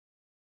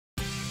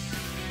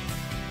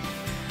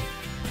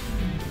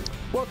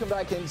Welcome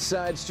back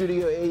inside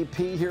Studio AP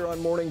here on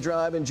Morning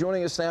Drive, and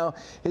joining us now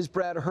is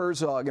Brad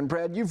Herzog. And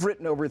Brad, you've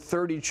written over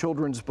 30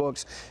 children's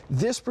books.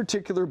 This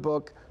particular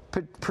book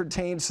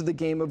pertains to the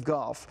game of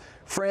golf.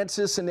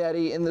 Francis and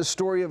Eddie and the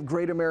story of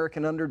great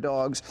American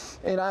underdogs.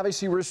 And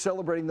obviously we're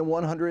celebrating the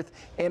 100th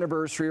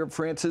anniversary of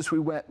Francis.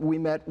 We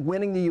met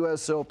winning the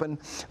U.S. Open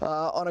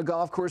on a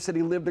golf course that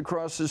he lived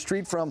across the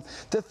street from.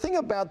 The thing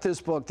about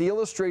this book, the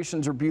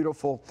illustrations are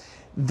beautiful.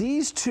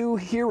 These two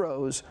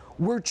heroes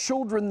were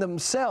children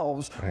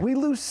themselves. Right. We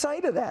lose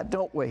sight of that,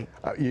 don't we?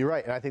 You're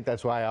right, and I think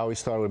that's why I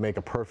always thought it would make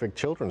a perfect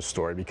children's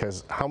story,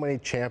 because how many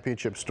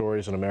championship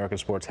stories in American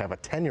sports have a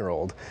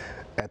 10-year-old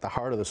at the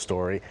heart of the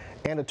story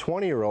and a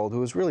 20-year-old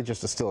who is really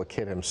just still a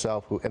kid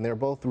himself, and they're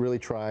both really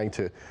trying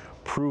to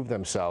prove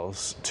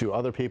themselves to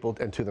other people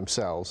and to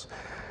themselves.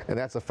 And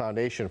that's the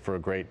foundation for a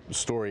great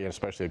story, and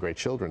especially a great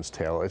children's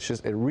tale. It's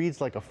just, it reads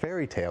like a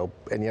fairy tale,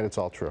 and yet it's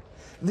all true.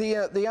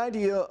 The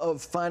idea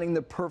of finding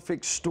the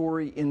perfect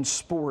story in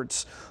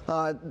sports,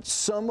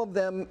 some of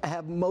them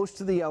have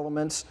most of the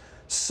elements,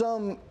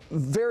 some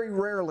very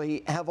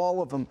rarely have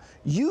all of them.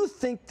 You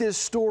think this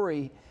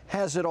story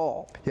has it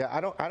all? Yeah,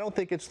 I don't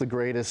think it's the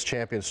greatest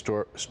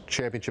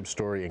championship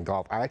story in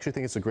golf. I actually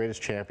think it's the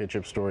greatest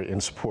championship story in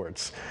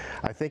sports.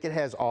 I think it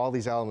has all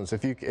these elements.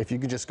 If you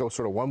could just go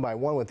sort of one by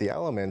one with the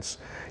elements,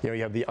 you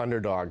have the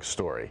underdog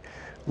story,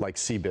 like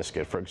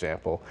Seabiscuit, for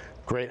example.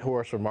 Great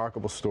horse,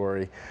 remarkable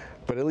story,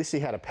 but at least he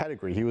had a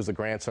pedigree. He was the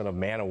grandson of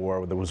Man of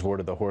War that was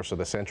voted the horse of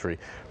the century.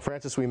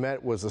 Francis we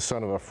met was the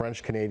son of a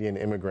French-Canadian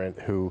immigrant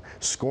who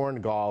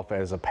scorned golf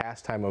as a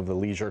pastime of the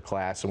leisure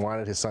class and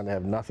wanted his son to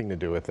have nothing to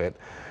do with it.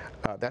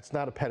 That's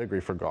not a pedigree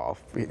for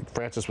golf.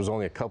 Francis was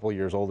only a couple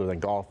years older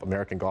than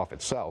American golf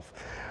itself.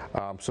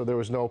 So there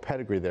was no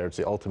pedigree there. It's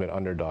the ultimate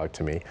underdog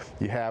to me.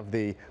 You have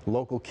the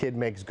local kid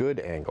makes good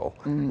angle,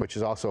 which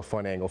is also a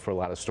fun angle for a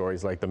lot of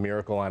stories, like the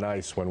Miracle on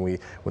Ice, when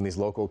these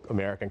local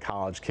American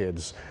college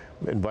kids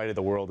invited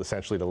the world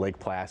essentially to Lake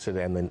Placid,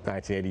 and the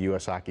 1980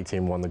 U.S. hockey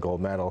team won the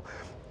gold medal.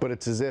 But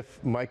it's as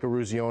if Mike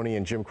Eruzione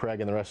and Jim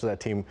Craig and the rest of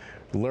that team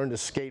learned to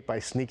skate by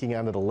sneaking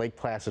onto the Lake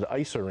Placid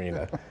ice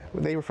arena.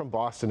 They were from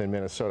Boston and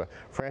Minnesota.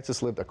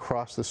 Francis lived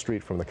across the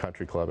street from the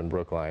country club in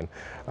Brookline.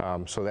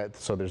 So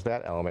there's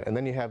that element. And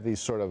then you have these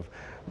sort of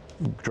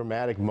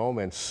dramatic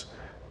moments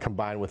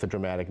combined with a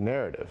dramatic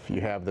narrative.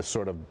 You have this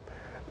sort of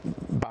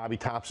Bobby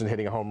Thompson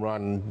hitting a home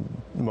run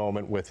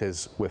moment with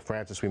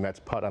Francis we met's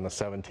putt on the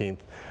 17th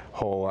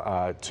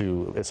hole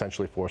to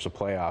essentially force a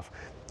playoff.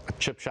 A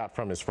chip shot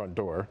from his front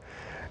door.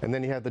 And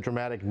then you have the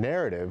dramatic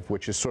narrative,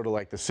 which is sort of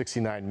like the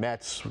 '69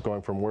 Mets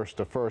going from worst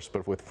to first,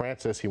 but with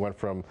Francis, he went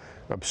from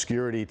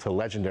obscurity to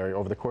legendary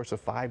over the course of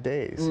 5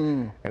 days.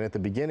 And at the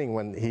beginning,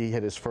 when he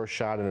hit his first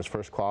shot in his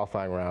first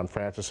qualifying round,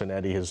 Francis and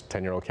Eddie, his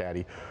 10-year-old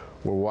caddy,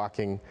 were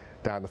walking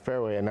down the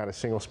fairway, and not a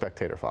single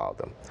spectator followed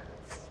them.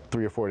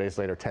 3 or 4 days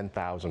later,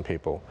 10,000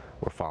 people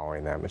were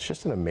following them. It's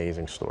just an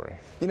amazing story.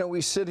 We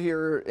sit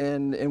here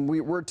and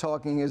we're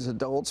talking as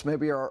adults.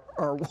 Maybe our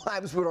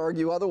wives would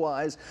argue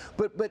otherwise.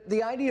 But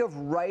the idea of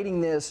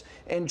writing this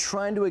and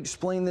trying to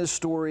explain this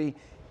story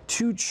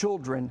to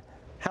children,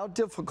 how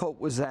difficult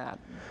was that?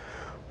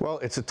 Well,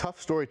 it's a tough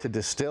story to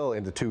distill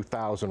into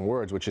 2,000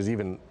 words, which is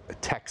even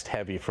text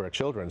heavy for a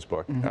children's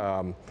book.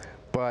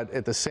 But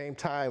at the same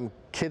time,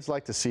 kids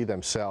like to see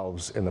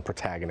themselves in the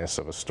protagonists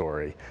of a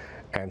story.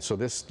 And so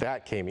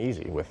that came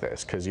easy with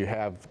this, because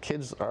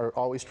kids are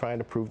always trying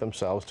to prove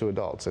themselves to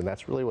adults, and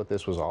that's really what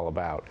this was all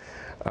about.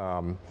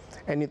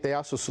 And they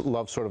also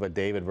love sort of a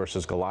David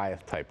versus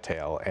Goliath type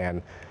tale,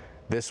 and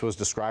this was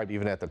described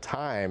even at the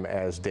time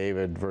as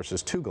David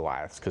versus two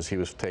Goliaths, because he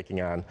was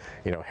taking on,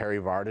 Harry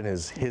Vardon,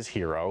 his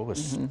hero,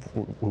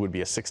 who would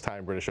be a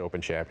 6-time British Open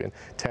champion,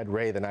 Ted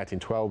Ray, the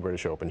 1912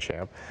 British Open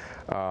champ.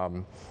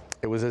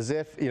 It was as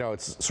if,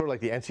 it's sort of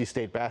like the NC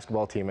State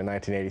basketball team in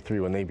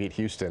 1983 when they beat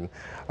Houston.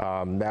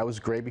 That was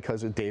great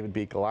because David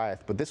beat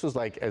Goliath, but this was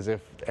like as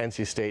if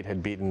NC State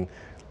had beaten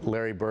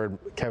Larry Bird,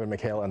 Kevin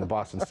McHale, and the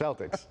Boston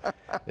Celtics.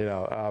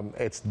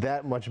 It's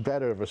that much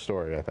better of a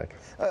story, I think.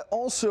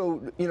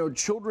 Also,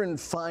 children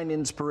find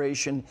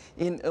inspiration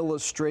in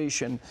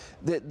illustration.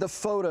 The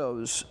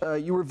photos,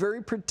 you were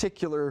very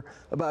particular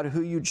about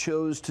who you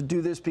chose to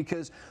do this,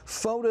 because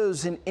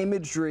photos and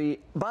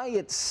imagery by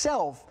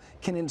itself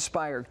can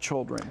inspire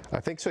children.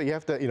 I think so. You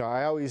have to,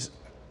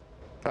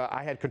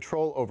 I had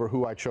control over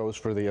who I chose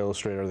for the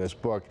illustrator of this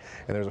book,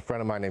 and there's a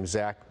friend of mine named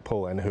Zach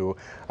Pullen who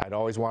I'd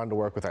always wanted to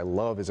work with. I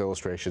love his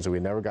illustrations, and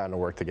we'd never gotten to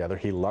work together.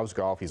 He loves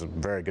golf. He's a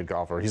very good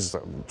golfer. He's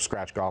a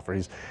scratch golfer.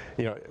 He's,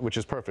 which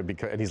is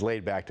perfect, and he's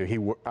laid back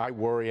too. I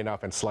worry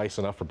enough and slice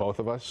enough for both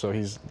of us, so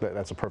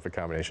that's a perfect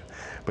combination.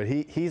 But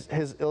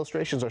his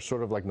illustrations are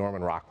sort of like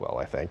Norman Rockwell,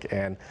 I think,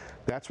 and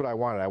that's what I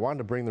wanted. I wanted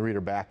to bring the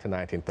reader back to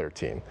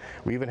 1913.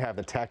 We even have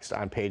the text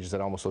on pages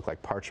that almost look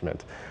like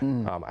parchment.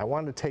 I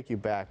wanted to take you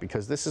back,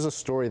 because this is a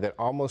story that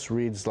almost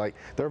reads like,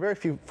 there are very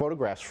few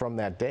photographs from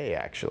that day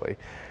actually.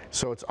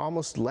 So it's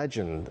almost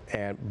legend,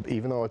 and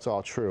even though it's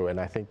all true, and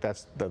I think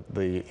that's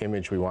the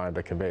image we wanted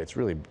to convey. It's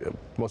really the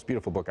most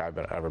beautiful book I've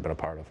ever been a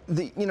part of.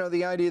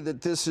 The idea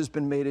that this has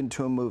been made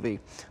into a movie,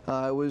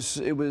 it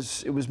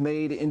was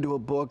made into a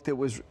book that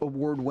was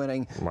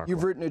award-winning.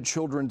 You've written a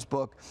children's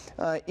book.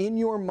 In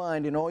your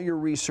mind, in all your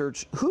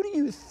research, who do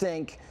you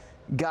think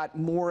got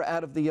more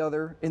out of the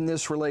other in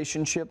this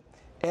relationship?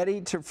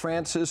 Eddie to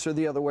Francis, or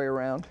the other way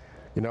around?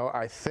 You know,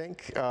 I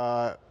think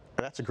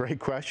that's a great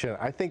question.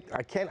 I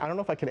don't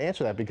know if I can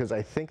answer that, because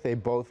I think they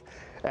both,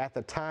 at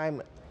the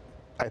time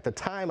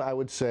I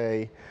would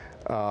say,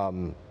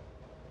 well,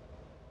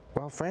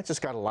 Francis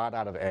got a lot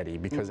out of Eddie,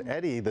 because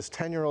Eddie, this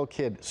 10-year-old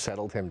kid,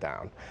 settled him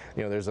down.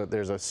 You know,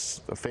 there's a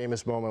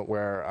famous moment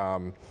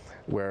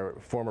where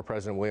former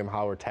President William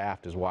Howard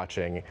Taft is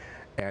watching,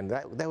 and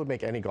that would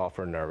make any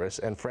golfer nervous.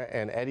 And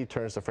Eddie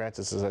turns to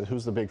Francis and says,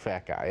 "Who's the big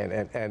fat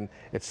guy?" And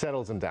it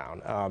settles him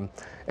down.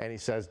 And he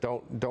says,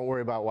 "Don't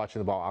worry about watching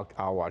the ball.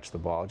 I'll watch the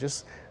ball."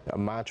 Just a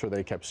mantra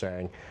they kept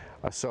saying.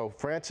 So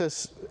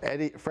Francis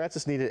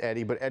needed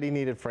Eddie, but Eddie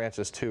needed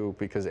Francis too,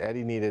 because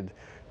Eddie needed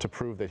to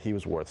prove that he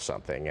was worth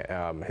something.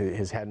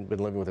 He hadn't been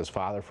living with his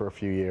father for a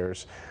few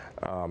years.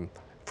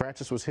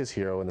 Francis was his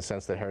hero in the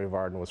sense that Harry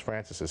Vardon was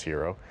Francis's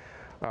hero.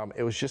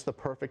 It was just the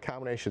perfect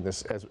combination.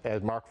 This,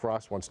 as Mark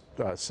Frost once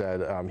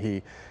said,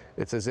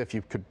 it's as if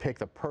you could pick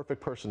the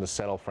perfect person to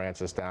settle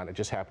Francis down. It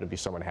just happened to be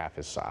someone half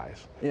his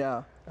size.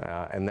 Yeah.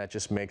 And that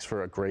just makes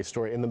for a great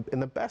story. And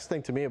the best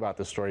thing to me about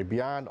this story,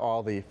 beyond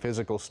all the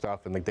physical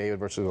stuff and the David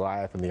versus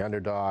Goliath and the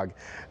underdog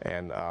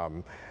and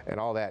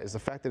all that, is the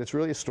fact that it's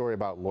really a story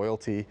about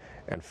loyalty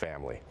and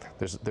family.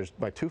 There's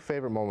my two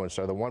favorite moments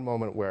are the one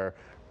moment where,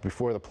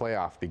 before the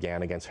playoff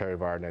began against Harry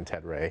Vardon and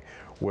Ted Ray,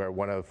 where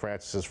one of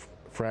Francis's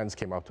friends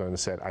came up to him and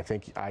said, "I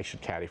think I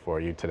should caddy for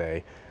you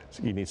today.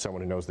 So you need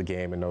someone who knows the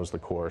game and knows the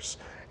course."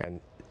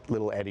 And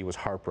little Eddie was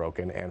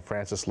heartbroken, and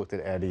Francis looked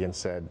at Eddie and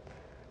said,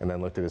 and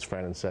then looked at his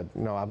friend and said,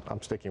 "No,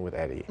 I'm sticking with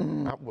Eddie."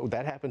 Would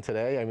that happen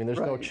today? I mean, there's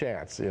no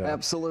chance. You know?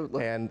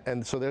 Absolutely.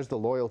 And so there's the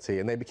loyalty,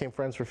 and they became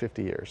friends for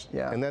 50 years.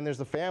 Yeah. And then there's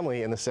the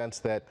family, in the sense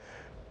that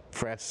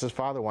Francis's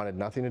father wanted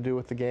nothing to do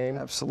with the game.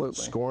 Absolutely.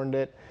 Scorned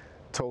it.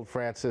 Told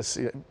Francis,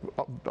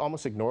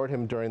 almost ignored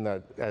him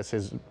as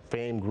his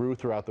fame grew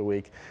throughout the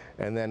week.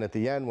 And then at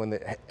the end, when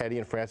Eddie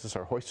and Francis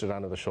are hoisted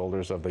onto the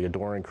shoulders of the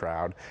adoring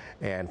crowd,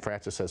 and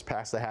Francis says,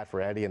 "Pass the hat for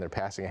Eddie," and they're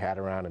passing a hat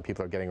around, and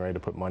people are getting ready to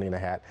put money in the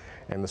hat.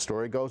 And the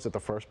story goes that the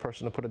first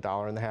person to put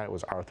 $1 in the hat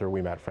was Arthur.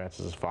 We met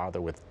Francis's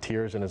father, with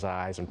tears in his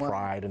eyes and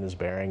pride in his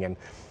bearing. And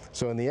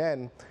so in the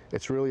end,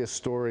 it's really a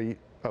story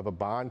of a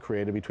bond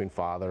created between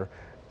father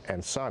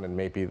and son, and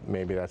maybe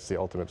that's the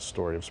ultimate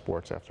story of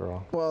sports after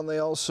all. Well, and they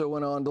also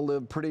went on to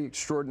live pretty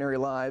extraordinary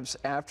lives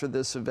after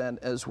this event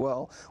as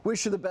well.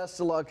 Wish you the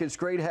best of luck. It's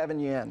great having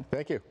you in.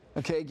 Thank you.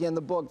 Okay, again,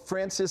 the book,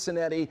 Francis and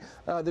Eddie,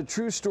 the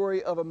true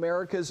story of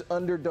America's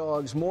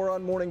underdogs. More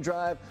on Morning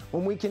Drive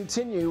when we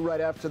continue right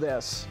after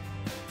this.